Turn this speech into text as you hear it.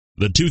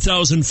The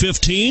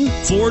 2015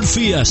 Ford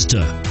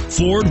Fiesta.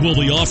 Ford will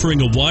be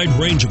offering a wide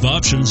range of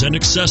options and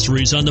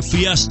accessories on the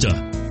Fiesta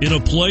in a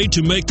play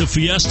to make the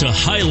Fiesta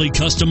highly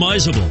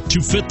customizable to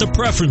fit the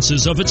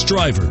preferences of its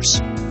drivers,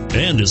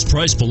 and is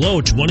priced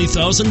below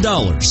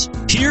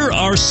 $20,000. Here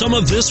are some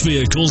of this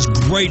vehicle's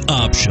great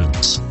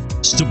options: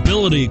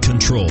 stability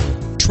control,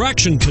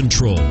 traction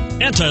control,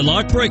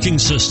 anti-lock braking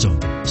system,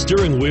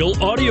 steering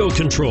wheel audio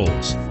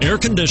controls, air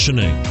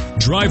conditioning,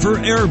 driver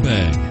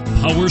airbag,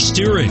 power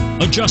steering,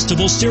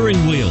 adjustable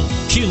steering wheel,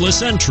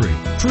 keyless entry,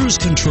 cruise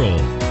control.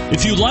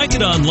 If you like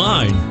it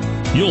online,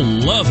 you'll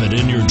love it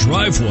in your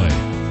driveway.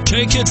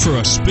 Take it for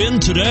a spin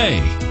today.